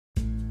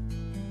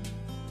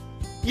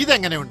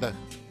ഇതെങ്ങനെയുണ്ട്?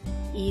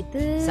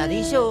 ഇത്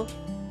സതീശോ,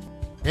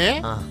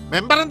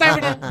 മെമ്പർ എന്താ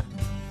ഇവിടെ?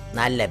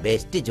 നല്ല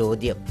ബെസ്റ്റ്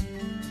ചോദ്യം.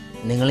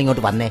 നിങ്ങൾ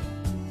ഇങ്ങോട്ട് വന്നേ.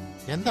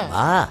 എന്താ?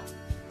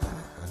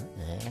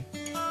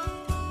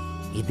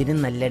 ഇതിന്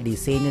നല്ല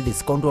ഡിസൈന്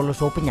ഡിസ്കൗണ്ട് ഉള്ള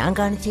ഷോപ്പ് ഞാൻ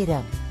കാണിച്ചു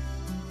തരാം.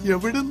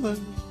 എവിടുന്ന്?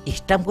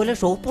 ഇഷ്ടം പോലെ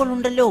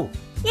ഷോപ്പുകളുണ്ടല്ലോ.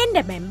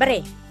 എന്റെ മെമ്പറെ,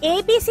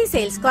 ABC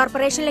സെയിൽസ്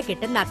കോർപ്പറേഷനിൽ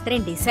കിട്ടുന്ന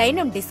അത്രയും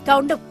ഡിസൈനും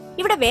ഡിസ്കൗണ്ടും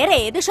ഇവിടെ വേറെ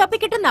ഏത് ഷോപ്പിൽ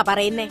കിട്ടുന്നാ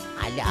പറയുന്നേ?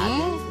 അല്ല,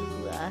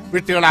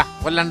 വിട്ടുകളാ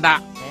കൊല്ലണ്ട.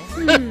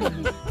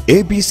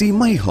 ABC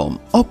My Home,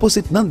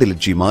 opposite Nandil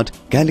G Mart,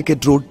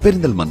 Calicut Road,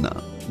 Perinthalmanna.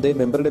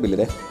 മെമ്പറുടെ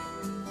ബില്ലേ?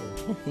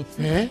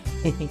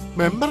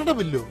 മെമ്പറുടെ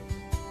ബില്ലോ?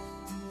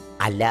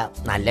 അല്ല,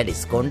 നല്ല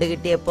ഡിസ്കൗണ്ട്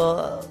കിട്ടിയപ്പോ.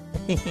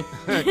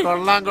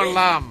 കൊള്ളാം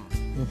കൊള്ളാം.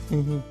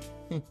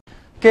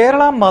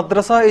 കേരള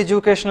മദ്രസ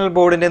എഡ്യൂക്കേഷണൽ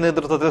ബോർഡിന്റെ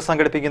നേതൃത്വത്തിൽ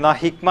സംഘടിപ്പിക്കുന്ന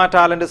ഹിക്മ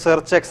ടാലന്റ്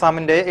സെർച്ച്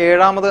എക്സാമിന്റെ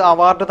 7ാമത്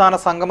അവാർഡ് ദാന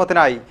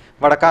സംഗമത്തിനായി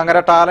വടക്കാങ്ങര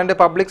ടാലന്റ്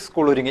പബ്ലിക്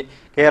സ്കൂൾ ഒരുങ്ങി.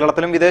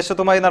 കേരളത്തിലും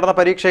വിദേശത്തുമായി നടന്ന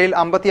പരീക്ഷയിൽ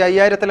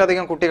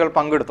 55,000-ലധികം കുട്ടികൾ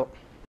പങ്കെടുത്തു.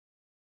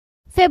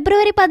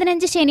 ഫെബ്രുവരി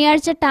 15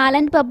 ശനിയാഴ്ച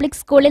ടാലന്റ് പബ്ലിക്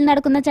സ്കൂളിൽ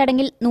നടക്കുന്ന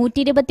ചടങ്ങിൽ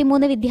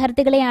 123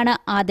 വിദ്യാർത്ഥികളെയാണ്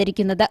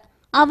ആദരിക്കുന്നത്.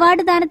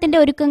 അവാർഡ് ദാനത്തിന്റെ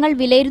ഒരുക്കങ്ങൾ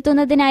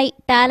വിലയിരുത്തുന്നതിനായി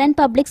ടാലന്റ്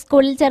പബ്ലിക്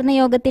സ്കൂളിൽ ചേർന്ന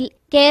യോഗത്തിൽ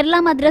കേരള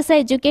മദ്രസ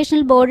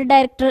educational board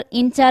director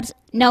in charge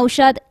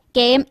Naushad,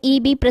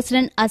 KMEB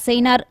president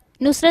Asainar,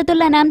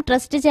 Nusrathul അനാം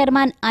trust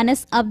chairman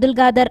Anas Abdul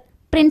Khader,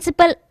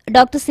 principal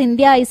doctor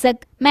Scindia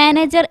Isaac,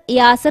 manager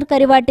Yasar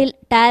കരുവാട്ടിൽ,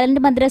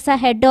 talent madrasa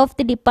head of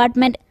the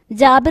department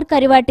Jabir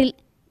കരുവാട്ടിൽ,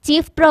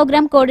 chief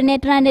programme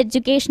coordinator and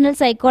educational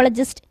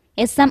psychologist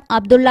SM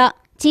Abdulla,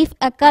 chief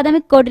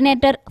academic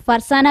coordinator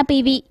Farsana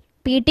PV,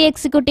 PT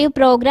executive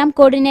programme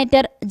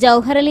coordinator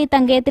Jouhar Ali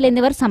തങ്കയത്തിൽ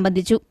എന്നിവർ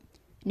സംബന്ധിച്ചു.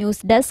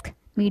 News desk,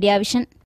 media vision.